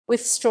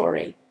with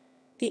story,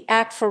 the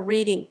act for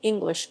reading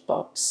English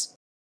books.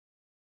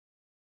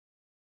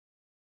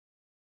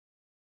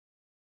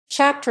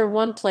 Chapter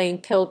 1,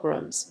 Playing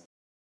Pilgrims.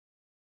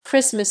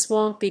 Christmas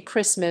won't be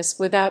Christmas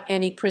without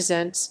any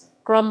presents,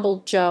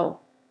 grumbled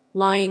Joe,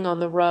 lying on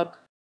the rug.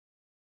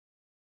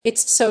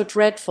 It's so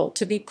dreadful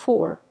to be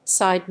poor,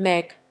 sighed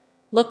Meg,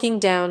 looking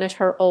down at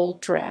her old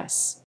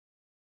dress.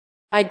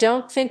 I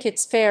don't think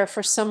it's fair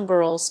for some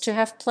girls to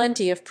have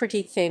plenty of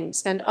pretty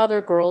things and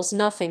other girls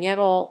nothing at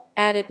all,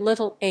 added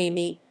little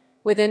Amy,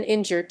 with an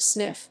injured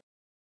sniff.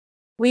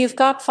 We've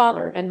got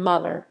father and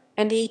mother,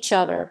 and each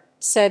other,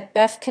 said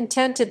Beth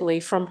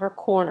contentedly from her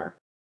corner.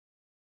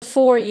 The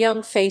four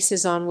young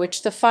faces on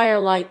which the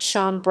firelight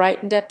shone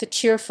brightened at the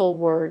cheerful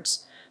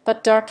words,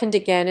 but darkened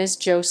again as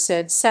Joe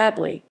said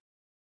sadly,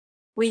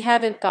 "We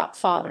haven't got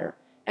father,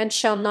 and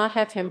shall not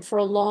have him for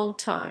a long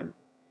time."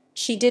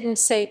 She didn't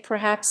say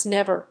perhaps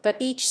never, but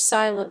each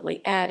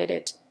silently added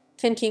it,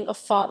 thinking of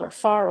father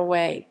far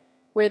away,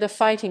 where the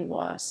fighting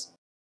was.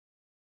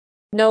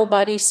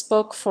 Nobody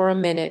spoke for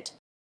a minute.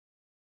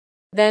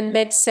 Then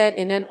Meg said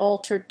in an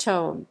altered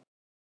tone,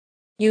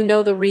 "You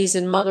know the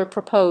reason mother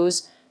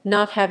proposed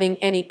not having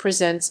any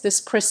presents this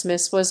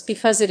Christmas was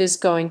because it is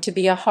going to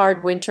be a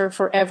hard winter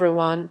for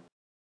everyone.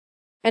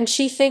 And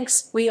she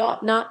thinks we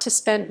ought not to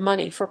spend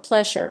money for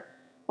pleasure,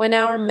 when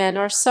our men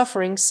are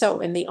suffering so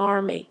in the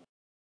army.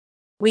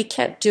 We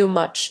can't do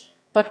much,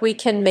 but we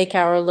can make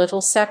our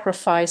little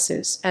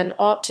sacrifices and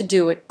ought to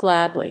do it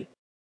gladly."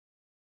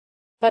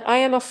 "But I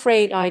am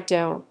afraid I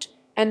don't,"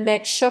 and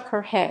Meg shook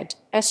her head,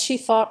 as she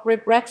thought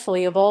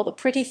regretfully of all the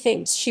pretty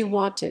things she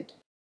wanted.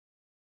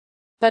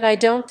 "But I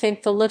don't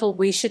think the little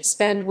we should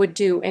spend would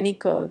do any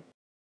good.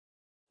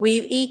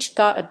 We've each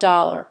got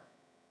 $1,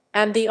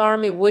 and the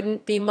army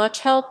wouldn't be much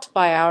helped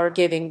by our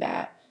giving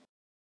that.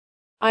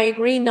 I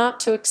agree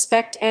not to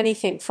expect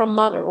anything from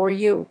mother or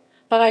you,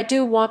 but I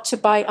do want to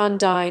buy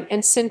Undine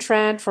and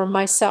Cintran for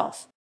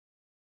myself."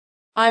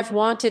 "I've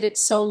wanted it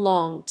so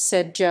long,"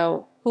 said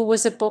Joe, who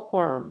was a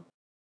bookworm.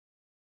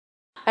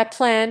 "I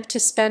planned to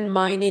spend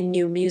mine in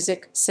new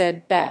music,"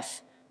 said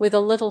Beth, with a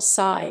little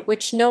sigh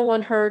which no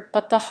one heard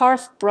but the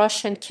hearth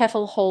brush and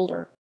kettle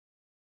holder.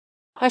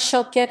 "I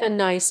shall get a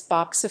nice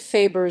box of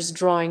Faber's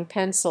drawing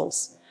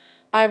pencils.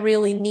 I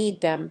really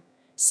need them,"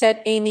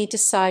 said Amy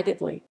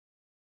decidedly.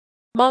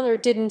 "Mother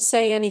didn't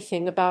say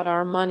anything about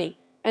our money,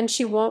 and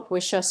she won't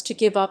wish us to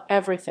give up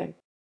everything.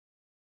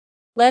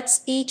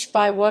 Let's each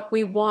buy what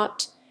we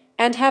want,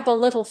 and have a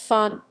little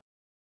fun.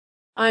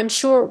 I'm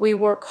sure we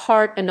work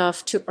hard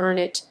enough to earn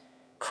it,"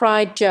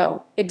 cried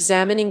Joe,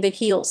 examining the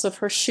heels of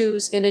her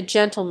shoes in a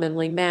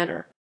gentlemanly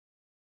manner.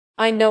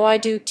 "I know I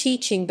do,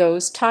 teaching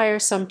those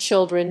tiresome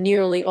children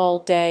nearly all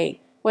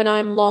day, when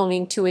I'm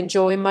longing to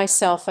enjoy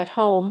myself at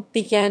home,"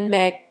 began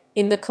Meg,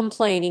 in the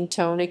complaining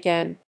tone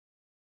again.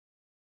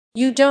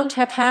 "You don't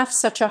have half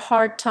such a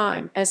hard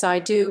time as I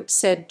do,"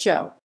 said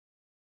Joe.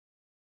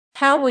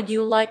 "How would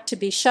you like to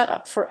be shut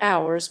up for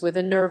hours with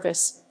a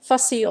nervous,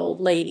 fussy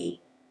old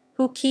lady,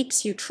 who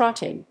keeps you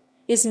trotting,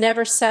 is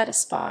never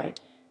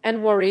satisfied,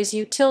 and worries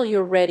you till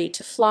you're ready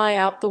to fly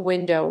out the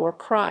window or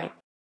cry?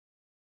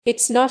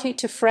 It's naughty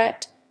to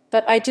fret,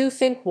 but I do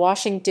think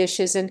washing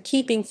dishes and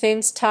keeping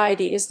things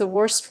tidy is the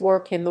worst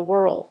work in the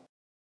world.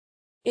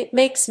 It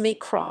makes me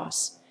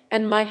cross,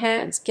 and my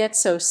hands get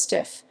so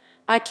stiff,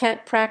 I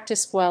can't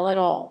practice well at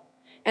all."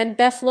 And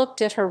Beth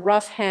looked at her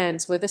rough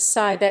hands with a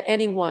sigh that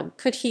anyone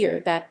could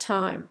hear that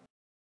time.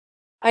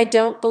 "I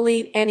don't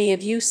believe any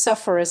of you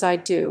suffer as I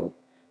do,"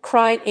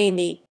 cried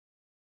Amy.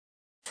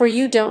 "For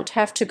you don't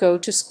have to go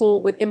to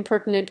school with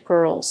impertinent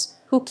girls,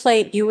 who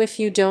plague you if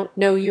you don't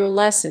know your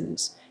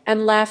lessons,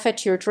 and laugh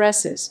at your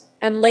dresses,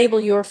 and label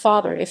your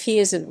father if he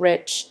isn't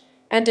rich,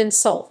 and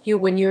insult you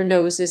when your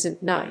nose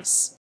isn't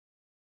nice."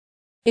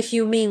 "If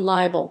you mean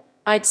libel,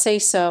 I'd say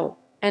so,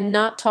 and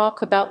not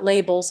talk about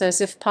labels as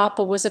if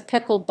Papa was a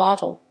pickle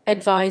bottle,"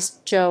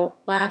 advised Joe,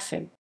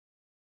 laughing.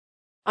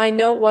 "I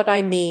know what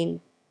I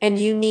mean, and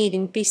you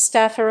needn't be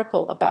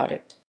satirical about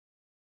it.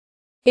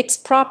 It's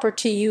proper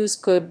to use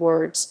good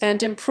words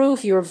and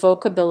improve your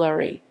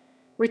vocabulary,"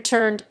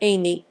 returned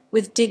Amy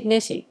with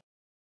dignity.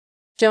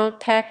 "Don't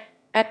peck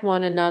at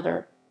one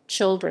another,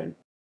 children.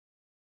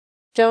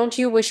 Don't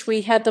you wish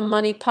we had the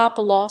money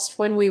Papa lost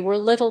when we were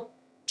little,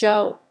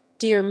 Joe,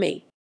 dear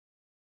me?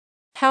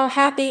 How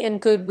happy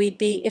and good we'd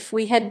be if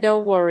we had no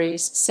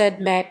worries," said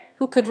Meg,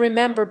 who could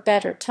remember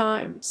better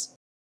times.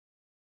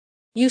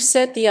 "You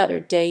said the other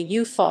day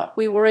you thought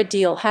we were a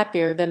deal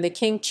happier than the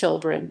King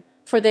children,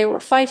 for they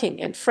were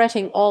fighting and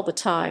fretting all the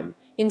time,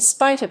 in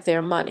spite of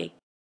their money."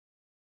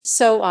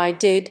 "So I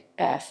did,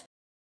 Beth.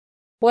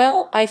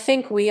 Well, I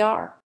think we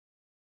are.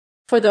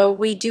 For though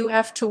we do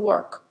have to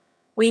work,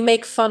 we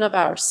make fun of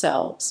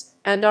ourselves,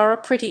 and are a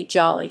pretty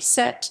jolly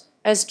set,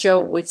 as Joe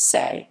would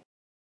say."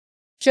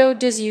 "Joe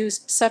does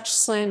use such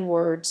slang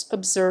words,"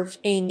 observed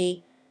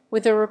Amy,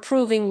 with a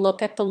reproving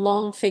look at the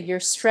long figure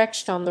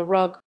stretched on the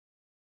rug.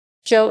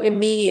 Joe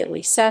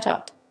immediately sat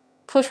up,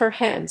 put her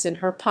hands in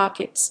her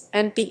pockets,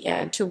 and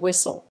began to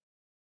whistle.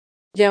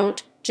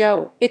 Don't,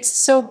 Joe, it's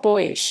so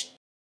boyish.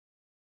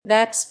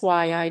 That's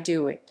why I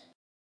do it.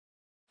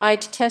 I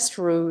detest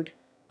rude,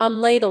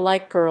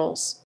 unladylike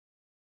girls.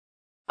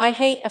 I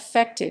hate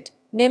affected,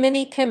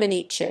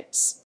 niminy-piminy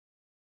chits.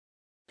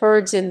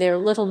 Birds in their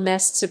little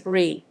nests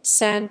agree,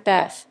 sang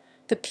Beth,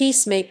 the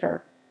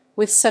peacemaker,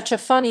 with such a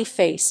funny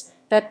face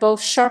that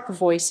both sharp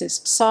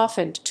voices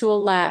softened to a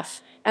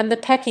laugh, and the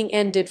pecking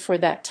ended for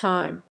that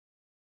time.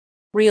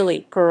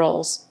 Really,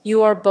 girls,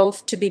 you are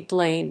both to be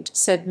blamed,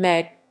 said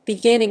Meg,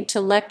 beginning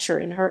to lecture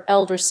in her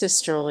elder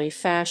sisterly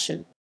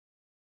fashion.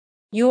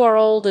 You are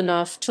old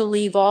enough to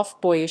leave off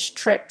boyish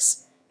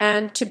tricks,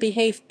 and to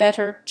behave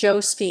better,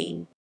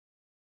 Josephine.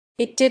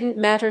 It didn't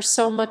matter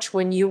so much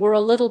when you were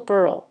a little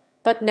girl,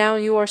 but now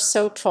you are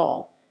so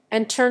tall,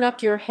 and turn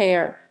up your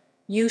hair,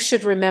 you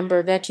should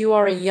remember that you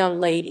are a young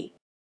lady.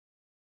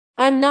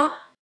 I'm not.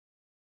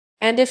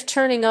 And if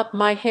turning up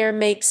my hair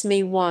makes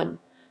me one,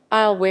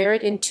 I'll wear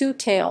it in two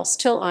tails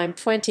till I'm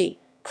 20,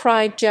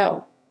 cried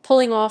Jo,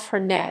 pulling off her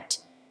net,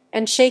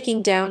 and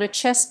shaking down a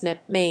chestnut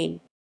mane.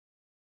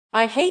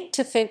 I hate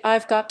to think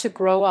I've got to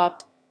grow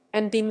up,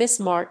 and be Miss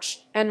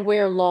March, and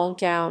wear long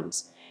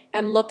gowns,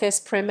 and look as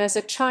prim as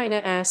a china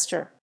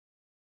aster.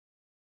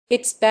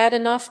 It's bad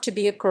enough to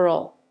be a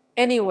girl,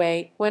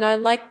 anyway, when I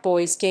like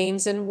boys'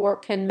 games and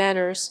work and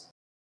manners.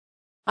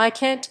 I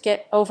can't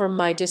get over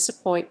my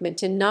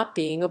disappointment in not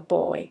being a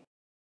boy.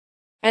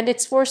 And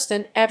it's worse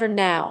than ever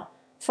now,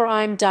 for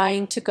I'm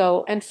dying to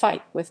go and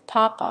fight with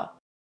Papa.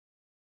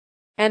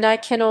 And I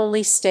can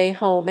only stay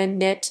home and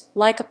knit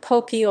like a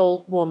poky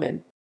old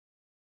woman.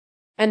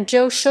 And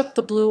Jo shook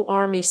the blue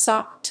army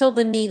sock till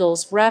the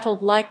needles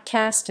rattled like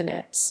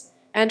castanets,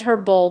 and her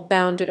ball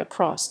bounded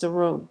across the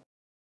room.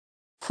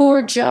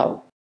 Poor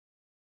Jo!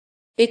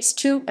 It's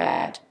too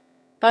bad,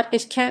 but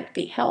it can't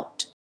be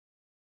helped.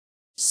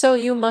 So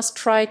you must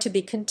try to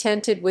be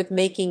contented with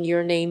making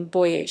your name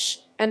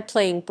boyish, and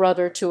playing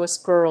brother to us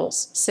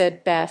girls,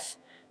 said Beth,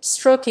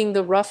 stroking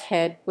the rough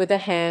head with a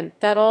hand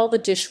that all the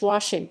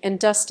dishwashing and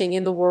dusting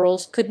in the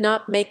world could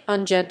not make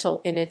ungentle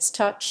in its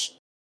touch.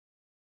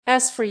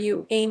 As for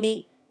you,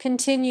 Amy,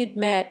 continued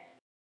Meg,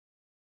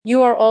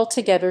 you are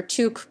altogether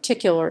too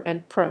particular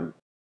and prim.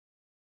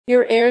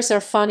 Your airs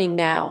are funny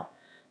now,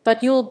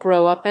 but you'll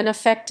grow up an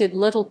affected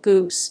little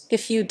goose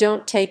if you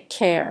don't take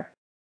care.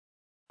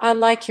 I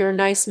like your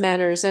nice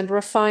manners and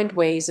refined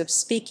ways of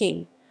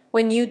speaking,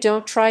 when you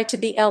don't try to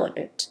be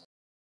elegant.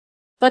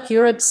 But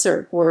your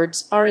absurd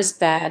words are as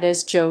bad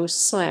as Joe's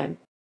slang.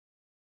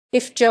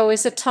 If Joe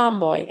is a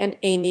tomboy and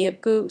Amy a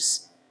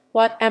goose,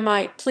 what am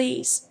I,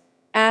 please?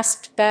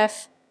 Asked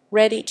Beth,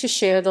 ready to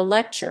share the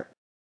lecture.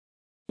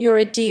 You're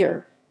a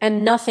dear,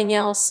 and nothing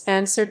else,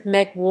 answered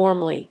Meg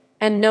warmly,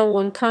 and no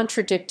one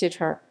contradicted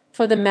her,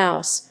 for the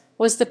mouse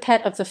was the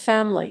pet of the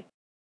family.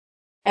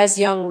 As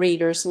young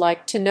readers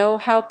like to know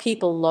how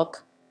people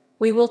look,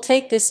 we will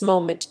take this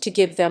moment to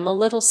give them a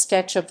little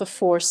sketch of the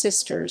four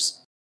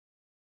sisters,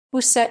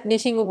 who sat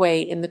knitting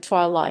away in the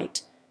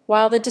twilight,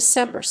 while the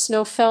December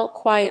snow fell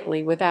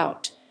quietly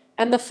without,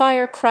 and the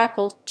fire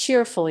crackled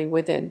cheerfully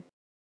within.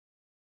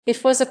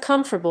 It was a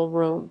comfortable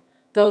room,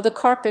 though the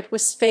carpet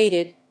was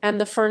faded and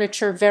the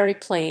furniture very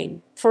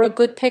plain, for a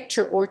good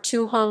picture or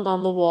two hung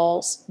on the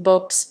walls,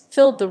 books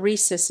filled the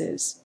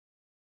recesses.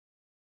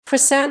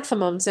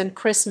 Chrysanthemums and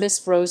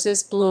Christmas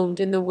roses bloomed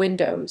in the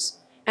windows,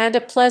 and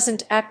a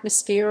pleasant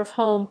atmosphere of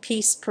home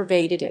peace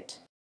pervaded it.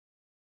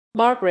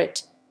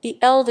 Margaret, the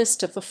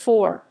eldest of the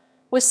four,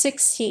 was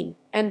 16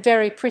 and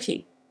very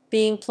pretty,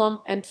 being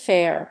plump and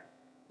fair,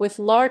 with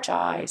large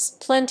eyes,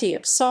 plenty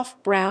of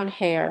soft brown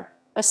hair,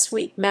 a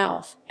sweet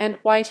mouth, and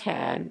white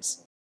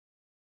hands,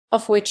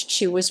 of which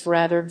she was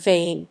rather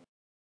vain.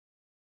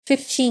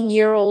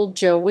 15-year-old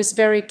Jo was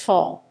very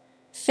tall,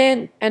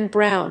 thin and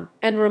brown,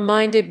 and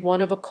reminded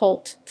one of a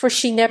colt, for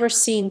she never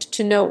seemed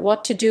to know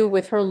what to do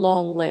with her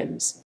long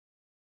limbs,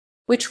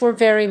 which were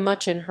very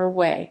much in her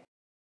way.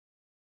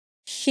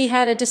 She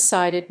had a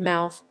decided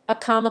mouth, a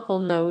comical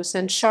nose,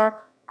 and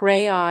sharp,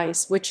 gray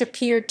eyes which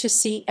appeared to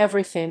see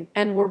everything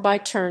and were by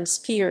turns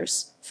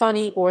fierce,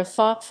 funny, or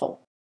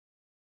thoughtful.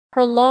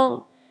 Her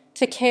long,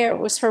 thick hair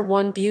was her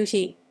one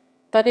beauty,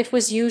 but it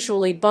was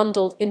usually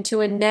bundled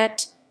into a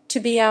net to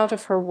be out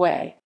of her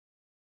way.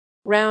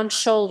 Round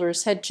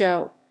shoulders had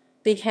Jo,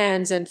 big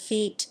hands and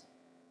feet,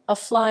 a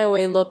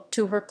flyaway look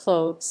to her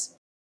clothes,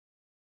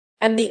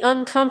 and the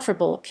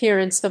uncomfortable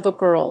appearance of a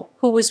girl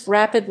who was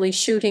rapidly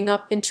shooting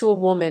up into a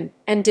woman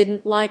and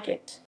didn't like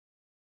it.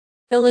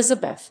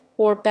 Elizabeth,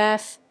 or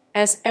Beth,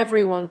 as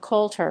everyone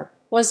called her,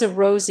 was a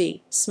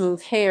rosy,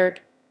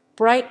 smooth-haired,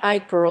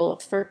 bright-eyed girl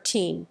of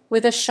 13,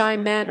 with a shy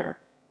manner,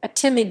 a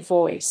timid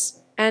voice,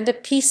 and a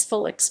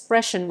peaceful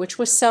expression which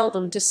was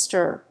seldom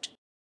disturbed.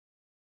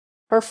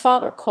 Her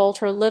father called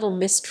her little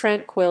Miss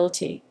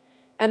Tranquillity,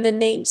 and the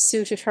name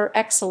suited her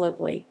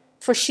excellently,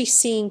 for she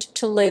seemed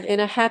to live in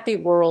a happy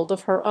world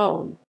of her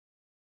own,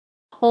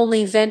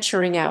 only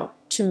venturing out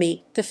to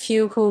meet the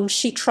few whom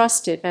she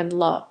trusted and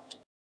loved.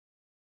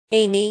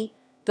 Amy,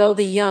 though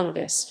the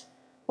youngest,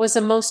 was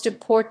a most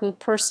important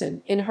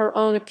person, in her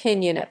own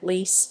opinion at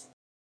least.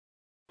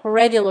 a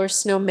regular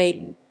snow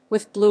maiden,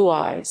 with blue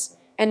eyes,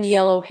 and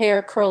yellow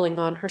hair curling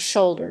on her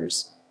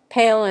shoulders,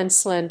 pale and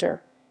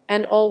slender,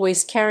 and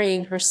always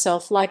carrying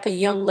herself like a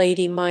young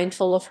lady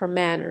mindful of her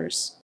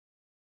manners.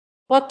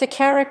 What the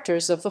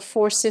characters of the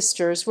four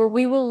sisters were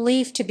we will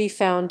leave to be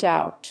found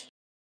out.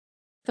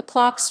 The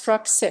clock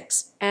struck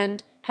 6,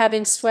 and,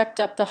 having swept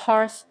up the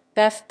hearth,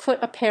 Beth put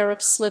a pair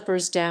of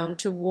slippers down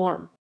to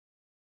warm.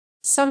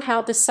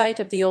 Somehow the sight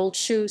of the old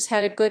shoes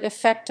had a good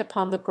effect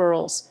upon the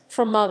girls,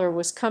 for mother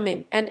was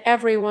coming, and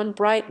everyone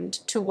brightened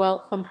to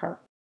welcome her.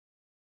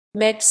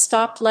 Meg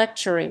stopped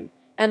lecturing,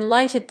 and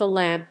lighted the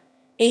lamp.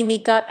 Amy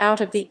got out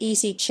of the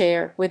easy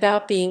chair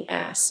without being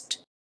asked.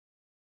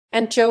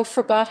 And Jo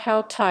forgot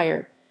how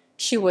tired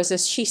she was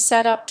as she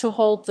sat up to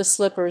hold the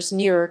slippers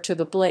nearer to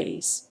the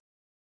blaze.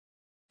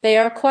 They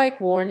are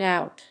quite worn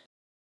out.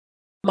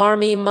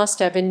 Marmee must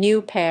have a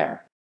new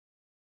pair.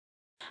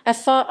 I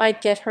thought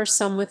I'd get her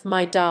some with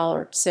my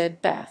dollar,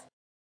 said Beth.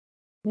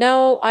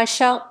 No, I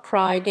shan't,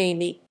 cried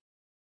Amy.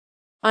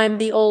 I'm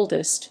the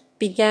oldest,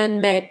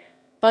 began Meg,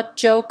 but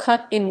Jo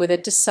cut in with a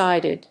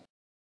decided.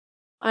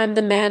 I'm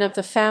the man of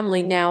the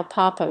family now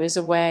Papa is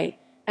away,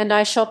 and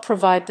I shall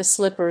provide the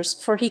slippers,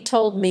 for he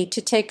told me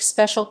to take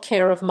special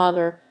care of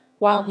Mother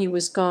while he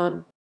was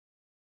gone.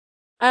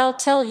 I'll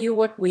tell you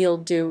what we'll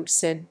do,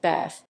 said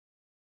Beth.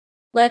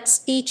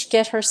 Let's each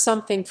get her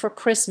something for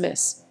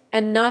Christmas,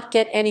 and not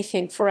get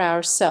anything for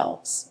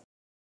ourselves.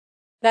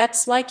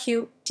 That's like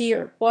you,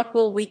 dear. What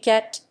will we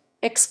get?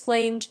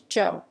 Exclaimed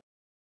Jo.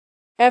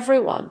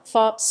 Everyone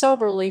thought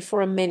soberly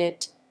for a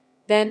minute.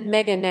 Then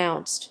Meg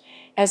announced,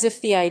 as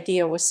if the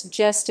idea was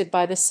suggested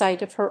by the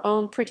sight of her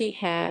own pretty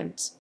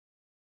hands.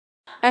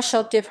 I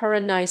shall give her a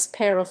nice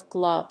pair of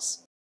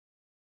gloves.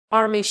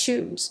 Army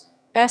shoes,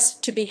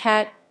 best to be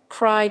had,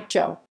 cried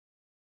Jo.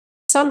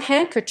 Some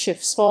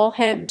handkerchiefs all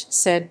hemmed,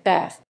 said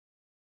Beth.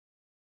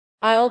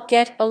 I'll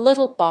get a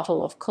little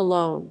bottle of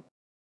cologne.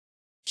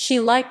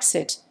 She likes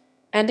it,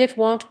 and it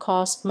won't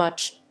cost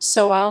much,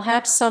 so I'll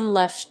have some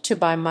left to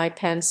buy my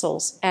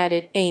pencils,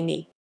 added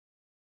Amy.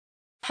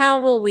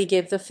 How will we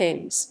give the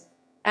things?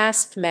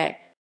 Asked Meg.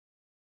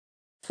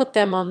 Put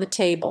them on the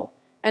table,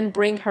 and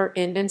bring her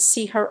in and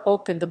see her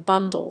open the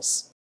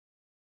bundles.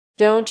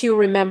 Don't you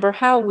remember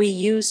how we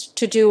used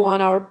to do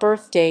on our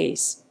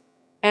birthdays?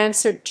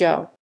 Answered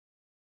Jo.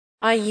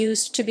 I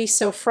used to be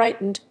so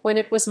frightened when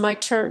it was my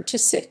turn to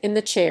sit in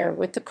the chair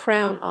with the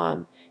crown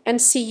on,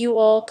 and see you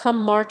all come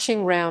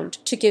marching round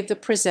to give the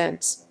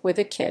presents, with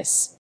a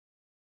kiss.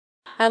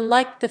 I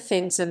liked the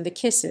things and the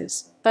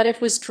kisses, but it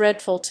was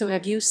dreadful to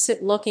have you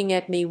sit looking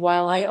at me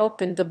while I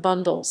opened the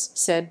bundles,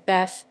 said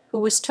Beth, who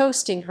was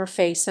toasting her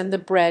face and the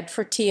bread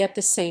for tea at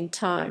the same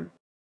time.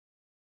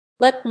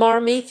 Let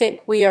Marmee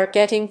think we are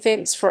getting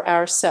things for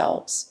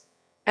ourselves,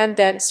 and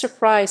then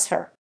surprise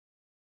her.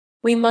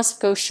 We must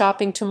go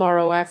shopping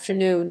tomorrow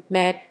afternoon,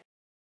 Meg.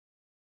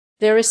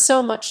 There is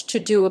so much to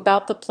do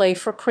about the play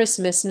for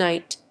Christmas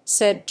night,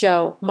 said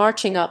Jo,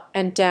 marching up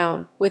and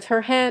down, with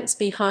her hands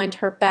behind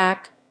her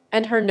back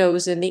and her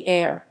nose in the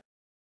air.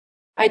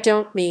 I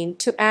don't mean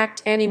to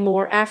act any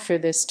more after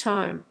this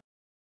time.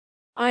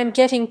 I'm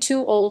getting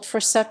too old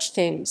for such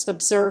things,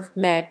 observed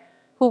Meg,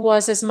 who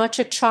was as much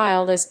a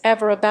child as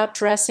ever about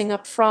dressing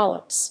up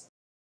frolics.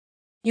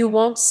 You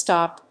won't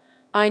stop,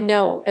 I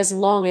know, as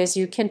long as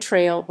you can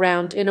trail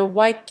round in a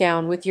white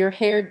gown with your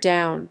hair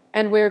down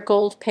and wear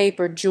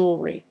gold-papered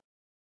jewelry.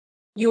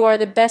 You are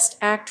the best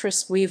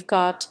actress we've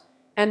got,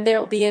 and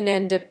there'll be an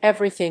end of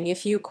everything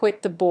if you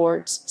quit the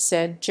boards,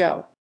 said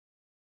Jo.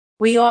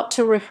 We ought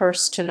to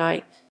rehearse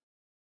tonight.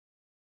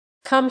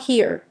 Come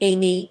here,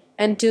 Amy,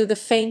 and do the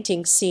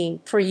fainting scene,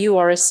 for you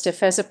are as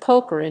stiff as a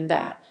poker in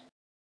that.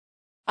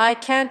 I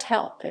can't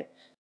help it.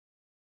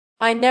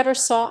 I never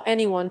saw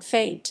anyone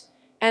faint,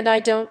 and I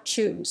don't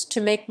choose to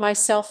make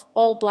myself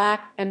all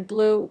black and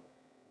blue,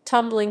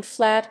 tumbling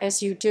flat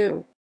as you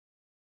do.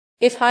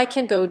 If I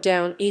can go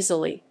down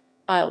easily,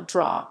 I'll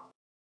drop.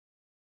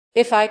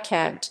 If I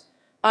can't,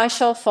 I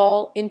shall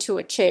fall into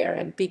a chair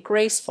and be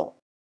graceful.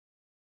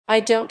 I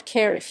don't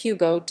care if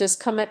Hugo does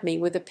come at me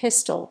with a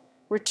pistol,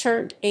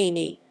 returned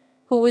Amy,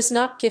 who was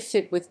not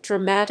gifted with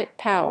dramatic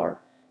power,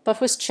 but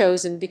was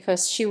chosen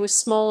because she was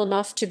small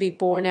enough to be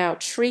borne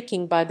out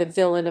shrieking by the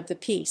villain of the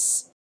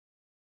piece.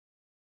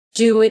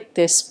 Do it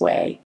this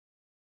way.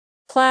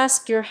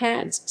 Clasp your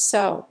hands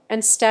so,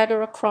 and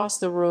stagger across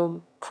the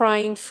room,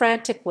 crying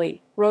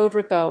frantically,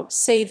 Rodrigo,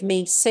 save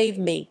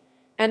me,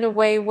 and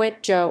away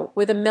went Jo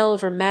with a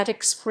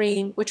melodramatic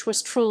scream which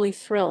was truly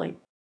thrilling.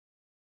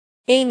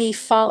 Amy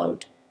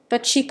followed,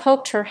 but she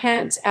poked her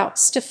hands out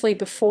stiffly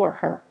before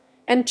her,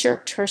 and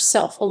jerked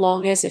herself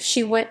along as if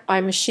she went by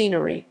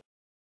machinery.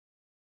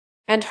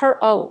 And her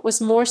 "oh"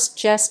 was more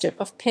suggestive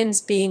of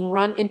pins being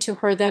run into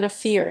her than of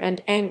fear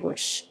and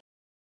anguish.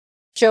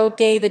 Jo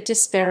gave a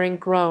despairing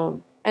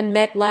groan, and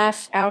Meg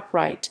laughed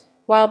outright,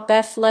 while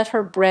Beth let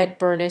her bread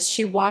burn as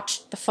she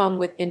watched the fun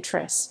with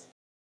interest.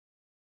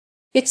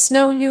 It's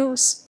no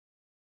use.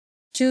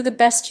 Do the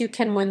best you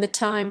can when the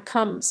time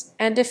comes,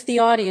 and if the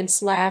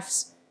audience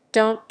laughs,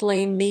 don't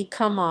blame me.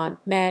 Come on,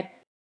 Meg.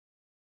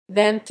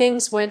 Then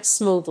things went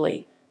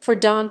smoothly, for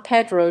Don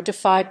Pedro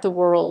defied the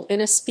world in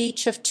a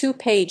speech of 2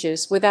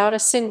 pages without a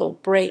single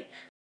break.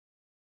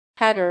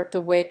 Hatter,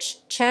 the witch,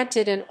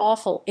 chanted an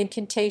awful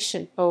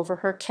incantation over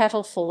her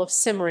kettle full of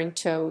simmering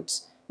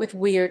toads, with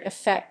weird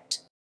effect.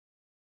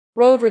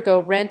 Rodrigo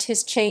rent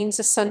his chains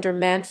asunder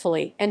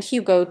manfully, and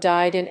Hugo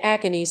died in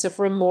agonies of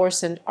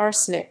remorse and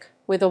arsenic,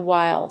 with a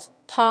wild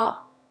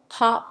pop,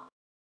 pop.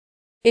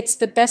 "It's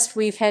the best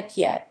we've had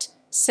yet,"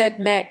 said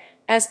Meg,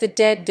 as the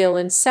dead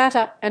villain sat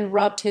up and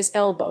rubbed his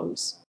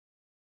elbows.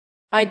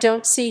 "I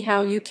don't see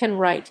how you can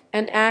write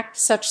and act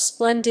such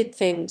splendid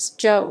things,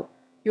 Joe.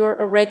 You're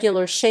a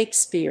regular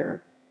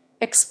Shakespeare,"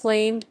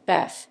 exclaimed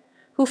Beth,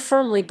 who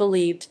firmly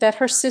believed that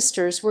her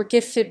sisters were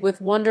gifted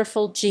with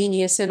wonderful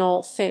genius in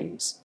all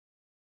things.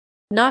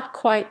 "Not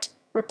quite,"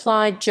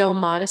 replied Joe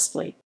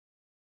modestly.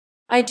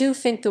 "I do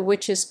think The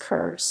Witch's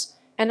Curse,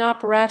 an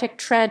operatic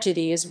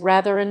tragedy, is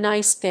rather a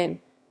nice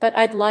thing, but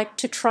I'd like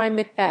to try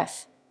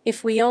Macbeth,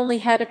 if we only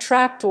had a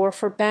trapdoor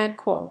for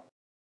Banquo.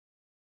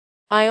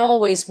 I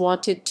always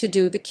wanted to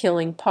do the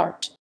killing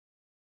part."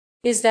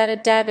 "Is that a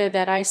dagger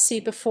that I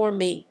see before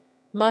me?"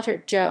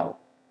 muttered Joe,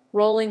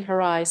 rolling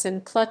her eyes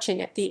and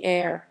clutching at the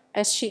air,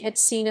 as she had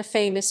seen a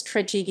famous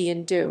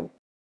tragedian do.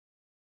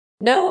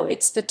 "No,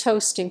 it's the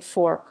toasting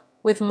fork,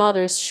 with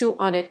mother's shoe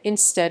on it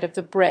instead of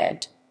the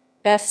bread.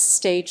 Beth's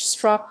stage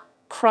struck,"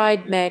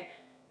 cried Meg,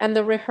 and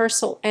the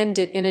rehearsal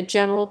ended in a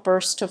general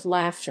burst of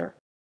laughter.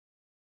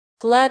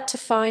 "Glad to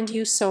find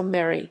you so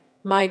merry,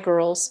 my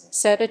girls,"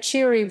 said a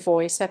cheery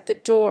voice at the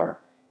door,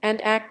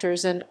 and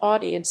actors and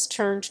audience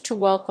turned to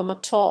welcome a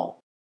tall,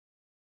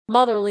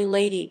 motherly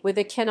lady with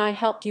a "can I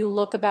help you"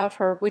 look about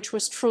her which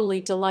was truly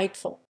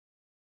delightful.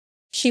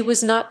 She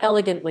was not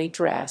elegantly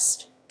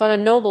dressed, but a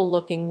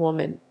noble-looking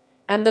woman,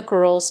 and the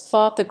girls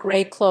thought the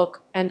grey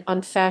cloak and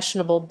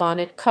unfashionable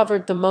bonnet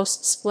covered the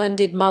most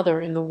splendid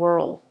mother in the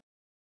world.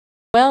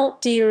 "Well,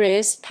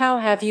 dearies, how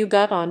have you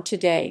got on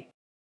today?"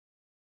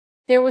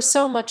 "There was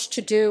so much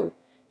to do,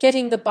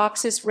 getting the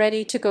boxes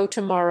ready to go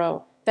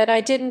tomorrow, that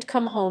I didn't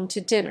come home to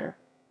dinner.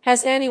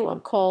 Has anyone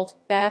called,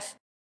 Beth?"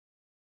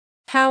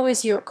 "How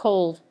is your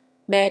cold,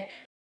 Meg?"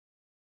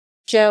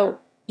 "Joe,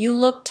 you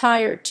look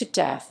tired to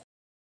death.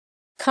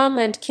 Come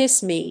and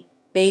kiss me,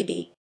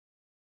 baby."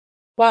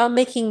 While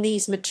making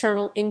these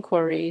maternal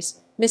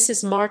inquiries,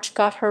 Mrs. March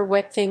got her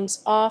wet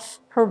things off,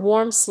 her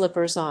warm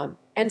slippers on,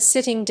 and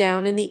sitting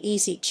down in the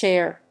easy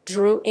chair,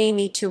 drew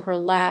Amy to her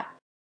lap,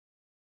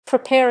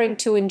 preparing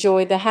to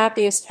enjoy the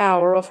happiest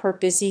hour of her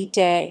busy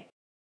day.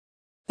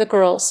 The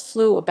girls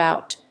flew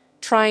about,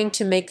 trying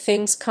to make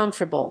things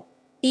comfortable,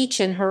 each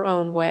in her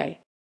own way.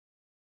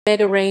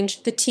 Meg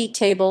arranged the tea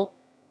table,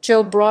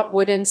 Joe brought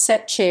wood and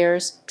set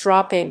chairs,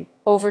 dropping,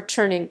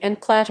 overturning, and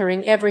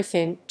clattering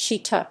everything she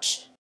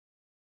touched.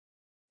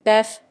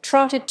 Beth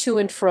trotted to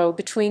and fro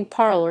between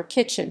parlor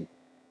kitchen,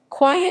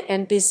 quiet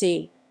and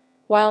busy,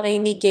 while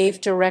Amy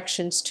gave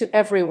directions to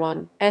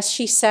everyone as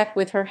she sat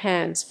with her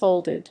hands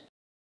folded.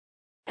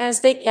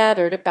 As they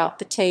gathered about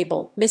the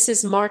table,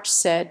 Mrs. March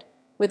said,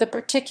 with a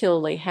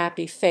particularly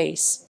happy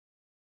face,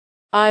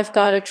 "I've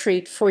got a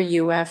treat for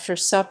you after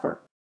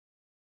supper."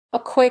 A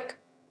quick,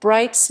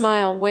 bright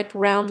smile went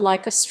round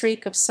like a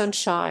streak of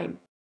sunshine.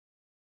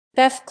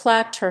 Beth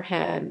clapped her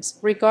hands,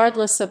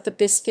 regardless of the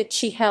biscuit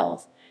she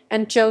held,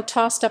 and Joe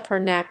tossed up her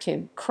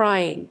napkin,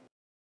 crying,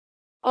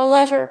 "A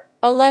letter,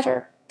 a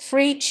letter!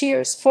 3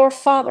 cheers for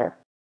father!"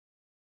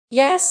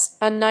 "Yes,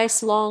 a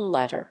nice long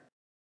letter.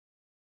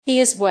 He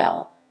is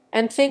well,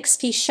 and thinks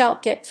he shall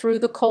get through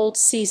the cold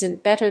season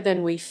better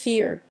than we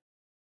feared.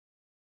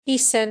 He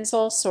sends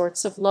all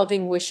sorts of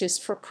loving wishes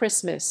for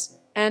Christmas,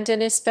 and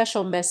an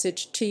especial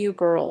message to you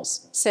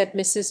girls," said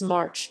Mrs.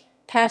 March,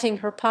 patting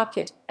her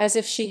pocket as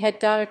if she had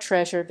got a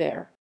treasure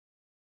there.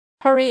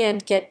 "Hurry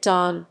and get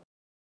done.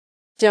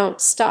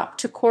 Don't stop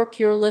to cork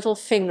your little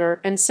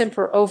finger and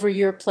simper over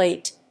your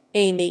plate,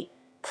 Amy,"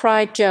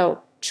 cried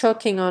Joe,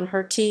 choking on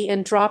her tea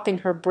and dropping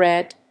her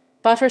bread,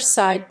 butter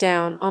side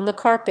down on the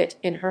carpet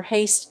in her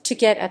haste to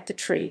get at the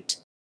treat.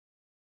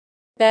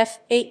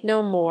 Beth ate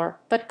no more,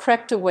 but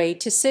crept away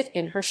to sit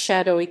in her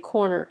shadowy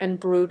corner and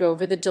brood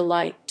over the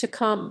delight to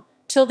come,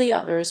 till the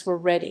others were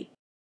ready.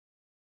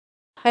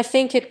 "I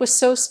think it was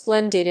so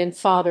splendid in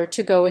father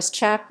to go as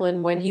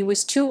chaplain when he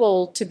was too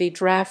old to be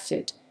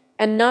drafted,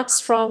 and not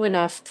strong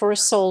enough for a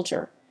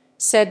soldier,"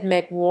 said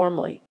Meg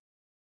warmly.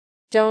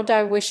 "Don't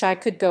I wish I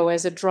could go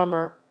as a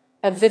drummer,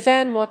 a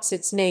Vivan what's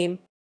its name,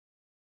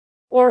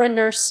 or a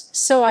nurse,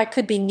 so I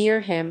could be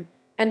near him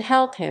and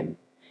help him,"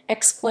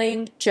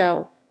 exclaimed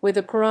Joe, with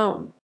a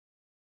groan.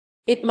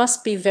 "It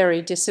must be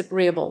very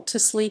disagreeable to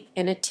sleep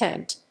in a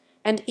tent,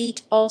 and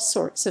eat all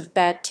sorts of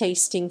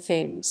bad-tasting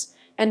things,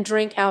 and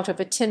drink out of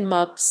a tin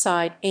mug,"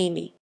 sighed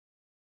Amy.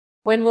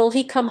 "When will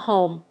he come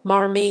home,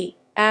 Marmee?"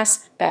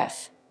 asked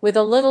Beth, with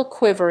a little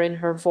quiver in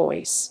her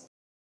voice.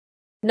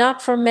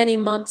 "Not for many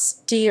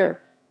months,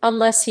 dear,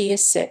 unless he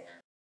is sick.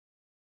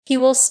 He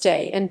will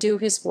stay and do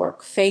his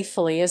work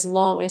faithfully as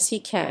long as he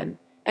can,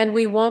 and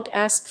we won't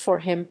ask for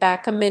him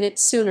back a minute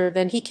sooner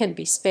than he can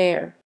be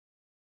spared."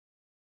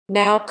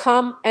 Now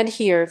come and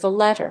hear the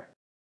letter."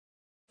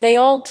 They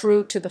all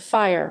drew to the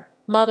fire,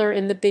 Mother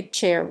in the big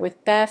chair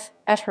with Beth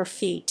at her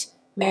feet,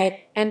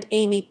 Meg and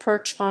Amy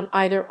perched on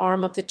either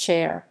arm of the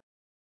chair,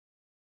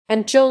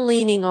 and Joe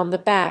leaning on the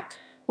back,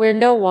 where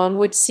no one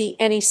would see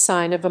any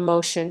sign of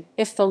emotion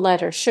if the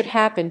letter should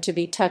happen to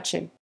be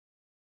touching.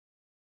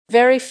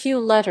 Very few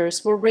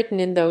letters were written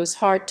in those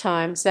hard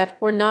times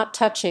that were not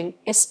touching,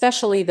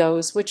 especially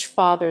those which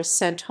fathers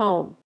sent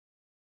home.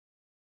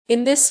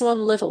 In this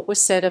one little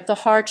was said of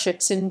the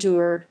hardships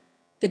endured,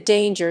 the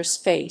dangers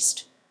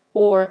faced,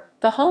 or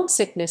the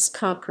homesickness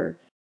conquered.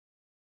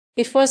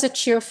 It was a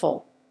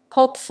cheerful,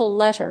 hopeful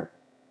letter,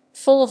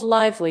 full of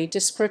lively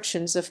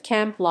descriptions of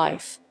camp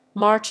life,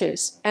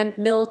 marches, and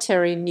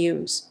military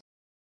news.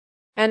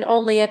 And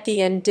only at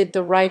the end did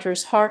the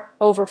writer's heart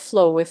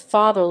overflow with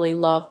fatherly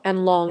love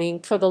and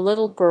longing for the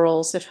little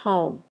girls at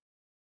home.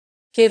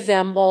 "Give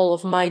them all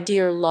of my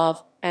dear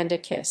love and a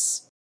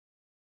kiss.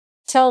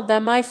 Tell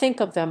them I think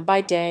of them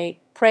by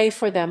day, pray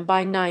for them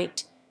by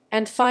night,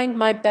 and find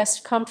my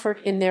best comfort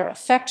in their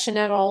affection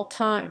at all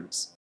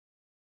times.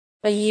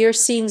 A year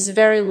seems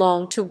very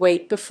long to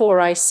wait before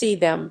I see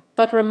them,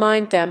 but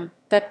remind them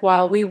that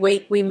while we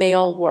wait we may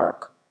all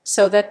work,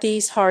 so that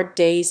these hard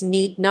days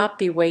need not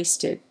be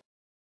wasted.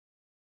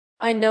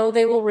 I know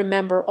they will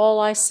remember all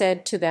I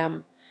said to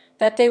them,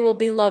 that they will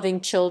be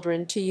loving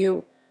children to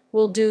you,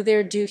 will do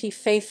their duty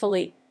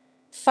faithfully,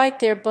 fight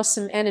their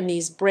bosom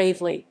enemies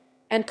bravely,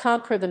 and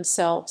conquer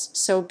themselves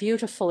so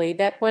beautifully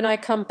that when I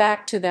come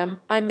back to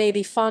them I may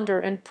be fonder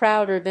and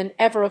prouder than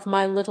ever of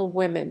my little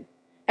women."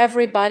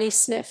 Everybody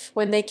sniffed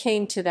when they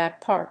came to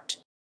that part.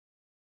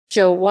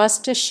 Joe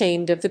wasn't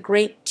ashamed of the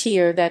great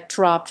tear that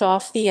dropped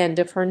off the end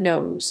of her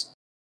nose,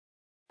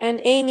 and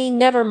Amy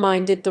never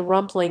minded the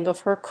rumpling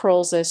of her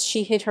curls as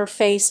she hid her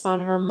face on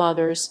her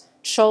mother's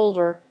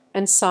shoulder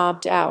and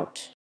sobbed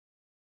out,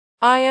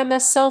 "I am a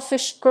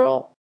selfish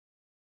girl,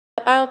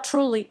 but I'll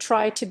truly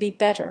try to be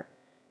better,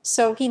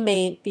 so he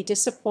mayn't be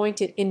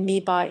disappointed in me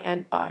by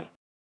and by."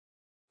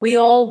 "We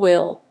all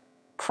will,"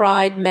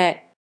 cried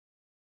Meg.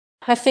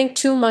 "I think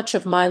too much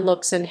of my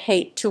looks and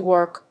hate to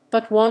work,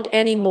 but won't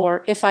any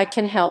more if I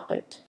can help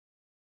it.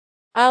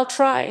 I'll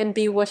try and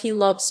be what he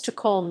loves to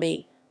call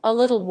me, a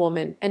little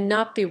woman, and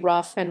not be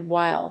rough and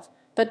wild,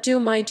 but do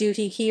my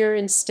duty here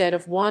instead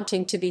of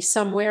wanting to be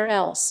somewhere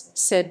else,"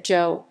 said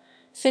Joe,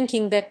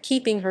 thinking that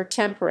keeping her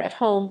temper at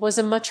home was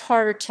a much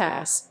harder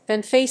task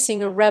than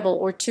facing a rebel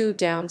or two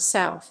down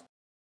south.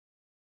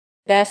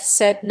 Beth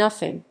said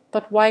nothing,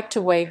 but wiped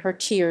away her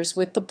tears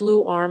with the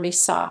blue army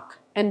sock,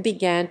 and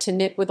began to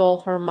knit with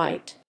all her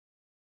might,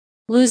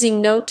 losing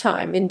no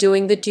time in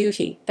doing the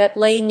duty that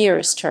lay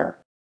nearest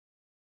her,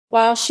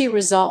 while she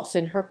resolved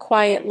in her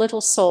quiet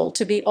little soul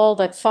to be all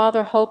that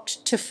father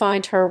hoped to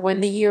find her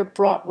when the year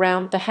brought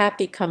round the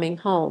happy coming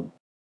home.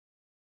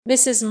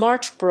 Mrs.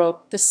 March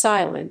broke the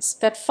silence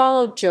that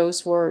followed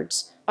Joe's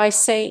words by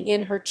saying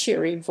in her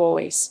cheery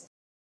voice,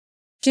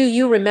 "Do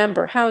you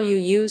remember how you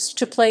used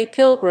to play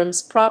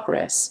Pilgrim's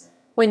Progress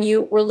when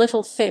you were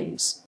little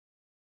things?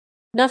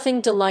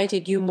 Nothing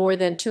delighted you more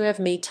than to have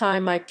me tie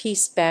my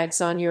piece bags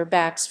on your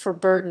backs for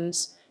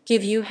burdens,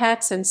 give you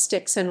hats and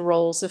sticks and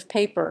rolls of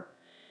paper,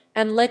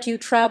 and let you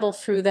travel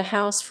through the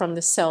house from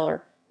the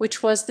cellar,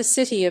 which was the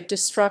city of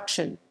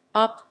destruction,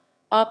 up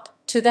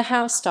to the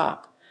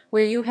housetop,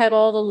 where you had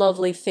all the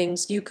lovely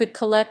things you could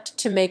collect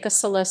to make a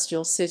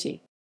celestial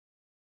city.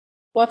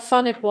 What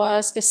fun it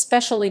was,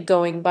 especially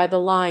going by the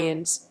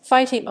lions,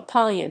 fighting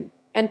Apollyon,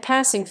 and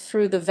passing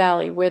through the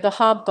valley where the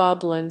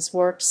hobgoblins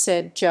worked,"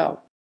 said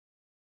Joe.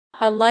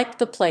 "I liked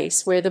the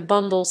place where the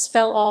bundles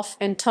fell off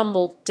and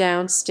tumbled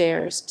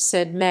downstairs,"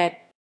 said Meg.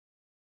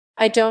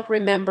 "I don't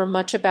remember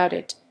much about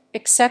it,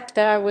 except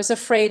that I was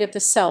afraid of the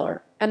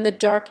cellar and the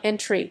dark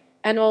entry,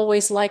 and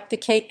always liked the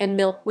cake and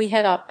milk we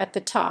had up at the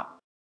top.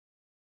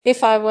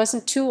 If I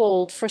wasn't too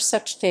old for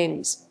such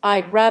things,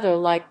 I'd rather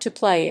like to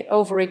play it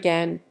over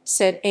again,"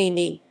 said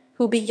Amy,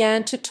 who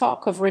began to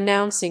talk of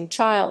renouncing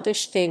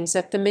childish things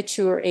at the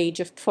mature age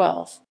of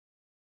 12.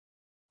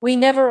 "We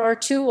never are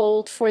too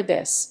old for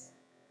this,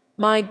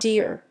 my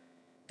dear,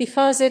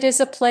 because it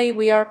is a play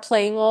we are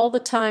playing all the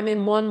time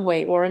in one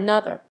way or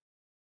another.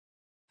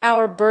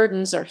 Our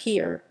burdens are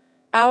here,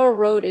 our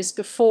road is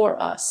before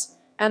us,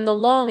 and the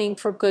longing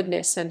for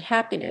goodness and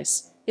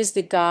happiness is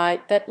the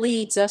guide that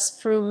leads us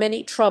through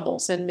many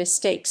troubles and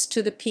mistakes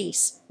to the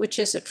peace which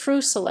is a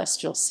true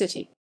celestial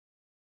city.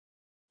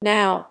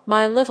 Now,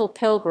 my little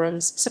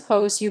pilgrims,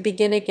 suppose you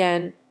begin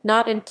again,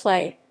 not in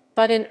play,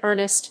 but in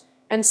earnest,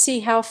 and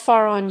see how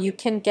far on you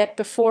can get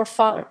before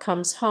father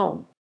comes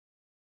home."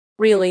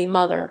 "Really,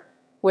 mother,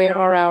 where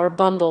are our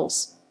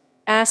bundles?"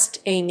 asked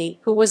Amy,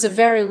 who was a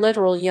very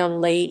literal young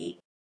lady.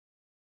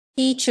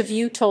 "Each of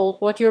you told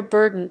what your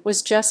burden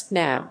was just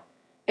now,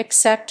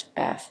 except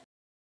Beth."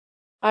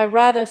 "I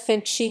rather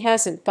think she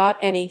hasn't got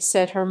any,"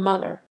 said her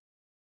mother.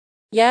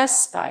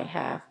 "Yes, I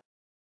have.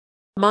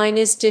 Mine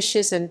is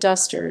dishes and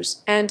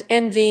dusters, and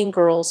envying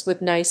girls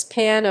with nice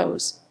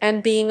pianos,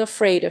 and being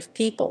afraid of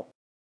people."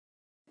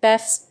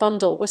 Beth's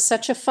bundle was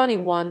such a funny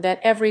one that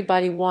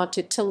everybody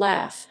wanted to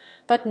laugh,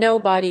 but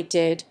nobody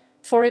did,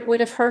 for it would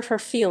have hurt her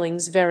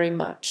feelings very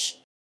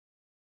much.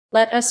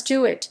 "Let us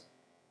do it,"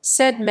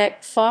 said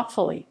Meg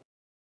thoughtfully.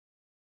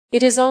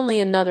 "It is only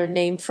another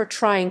name for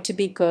trying to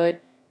be good,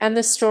 and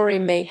the story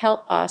may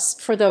help us,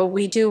 for though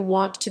we do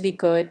want to be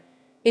good,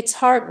 it's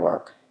hard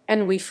work,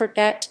 and we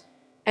forget,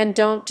 and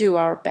don't do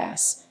our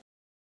best.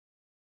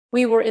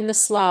 We were in the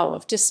Slough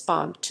of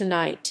Despond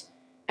tonight,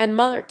 and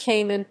mother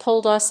came and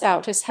pulled us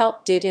out as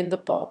help did in the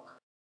book.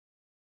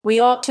 We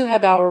ought to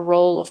have our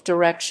roll of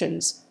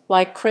directions,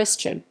 like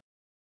Christian."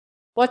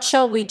 "What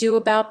shall we do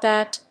about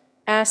that?"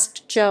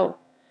 asked Joe,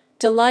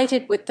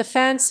 delighted with the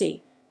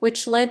fancy,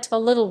 which lent a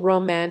little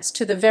romance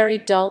to the very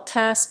dull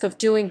task of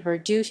doing her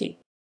duty.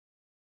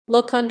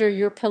 "Look under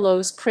your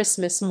pillows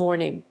Christmas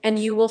morning, and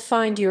you will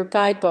find your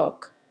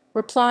guidebook,"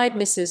 replied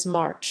Mrs.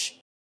 March.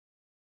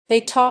 They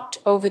talked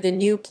over the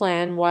new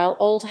plan while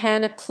old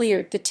Hannah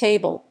cleared the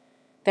table.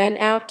 Then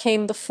out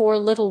came the 4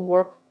 little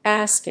work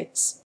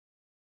baskets,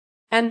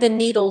 and the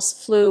needles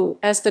flew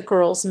as the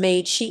girls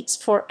made sheets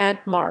for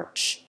Aunt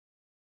March.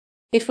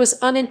 It was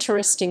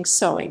uninteresting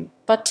sewing,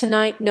 but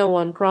tonight no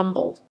one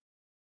grumbled.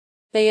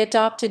 They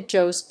adopted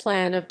Joe's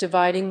plan of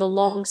dividing the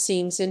long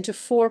scenes into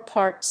 4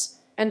 parts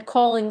and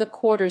calling the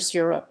quarters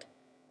Europe,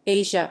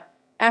 Asia,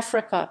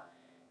 Africa,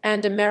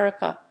 and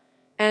America,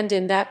 and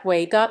in that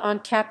way got on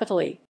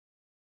capitally,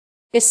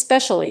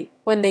 especially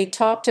when they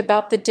talked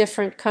about the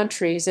different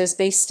countries as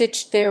they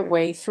stitched their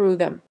way through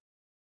them.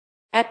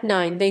 At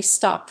 9 they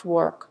stopped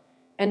work,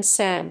 and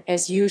sang,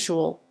 as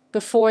usual,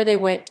 before they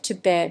went to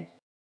bed.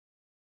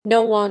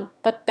 No one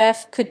but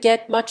Beth could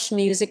get much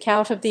music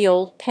out of the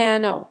old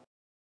piano,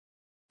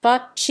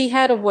 but she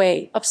had a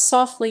way of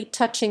softly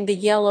touching the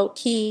yellow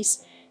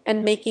keys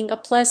and making a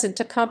pleasant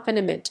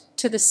accompaniment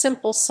to the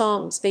simple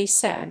songs they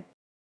sang.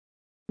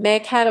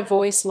 Meg had a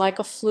voice like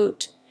a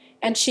flute,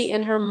 and she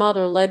and her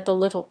mother led the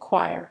little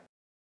choir.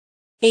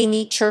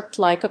 Amy chirped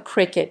like a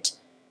cricket,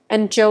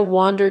 and Joe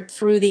wandered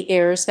through the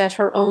airs at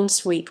her own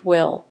sweet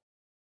will,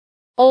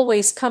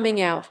 always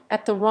coming out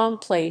at the wrong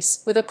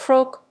place with a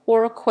croak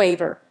or a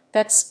quaver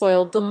that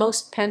spoiled the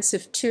most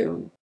pensive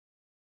tune.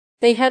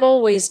 They had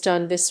always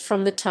done this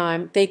from the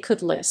time they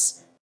could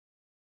lisp.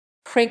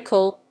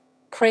 Crinkle,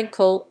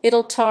 crinkle,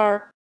 ittle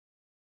tar.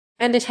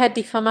 And it had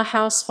become a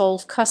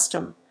household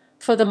custom,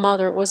 for the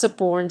mother was a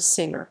born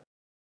singer.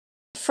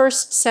 The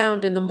first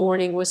sound in the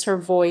morning was her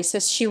voice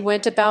as she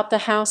went about the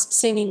house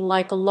singing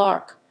like a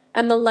lark,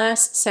 and the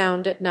last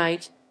sound at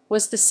night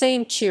was the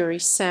same cheery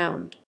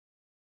sound.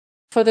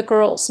 For the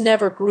girls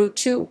never grew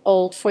too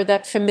old for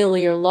that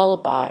familiar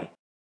lullaby.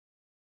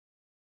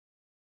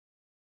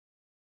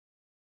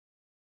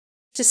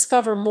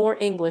 Discover more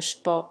English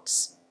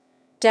books.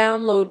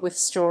 Download with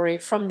Story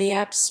from the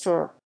App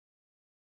Store.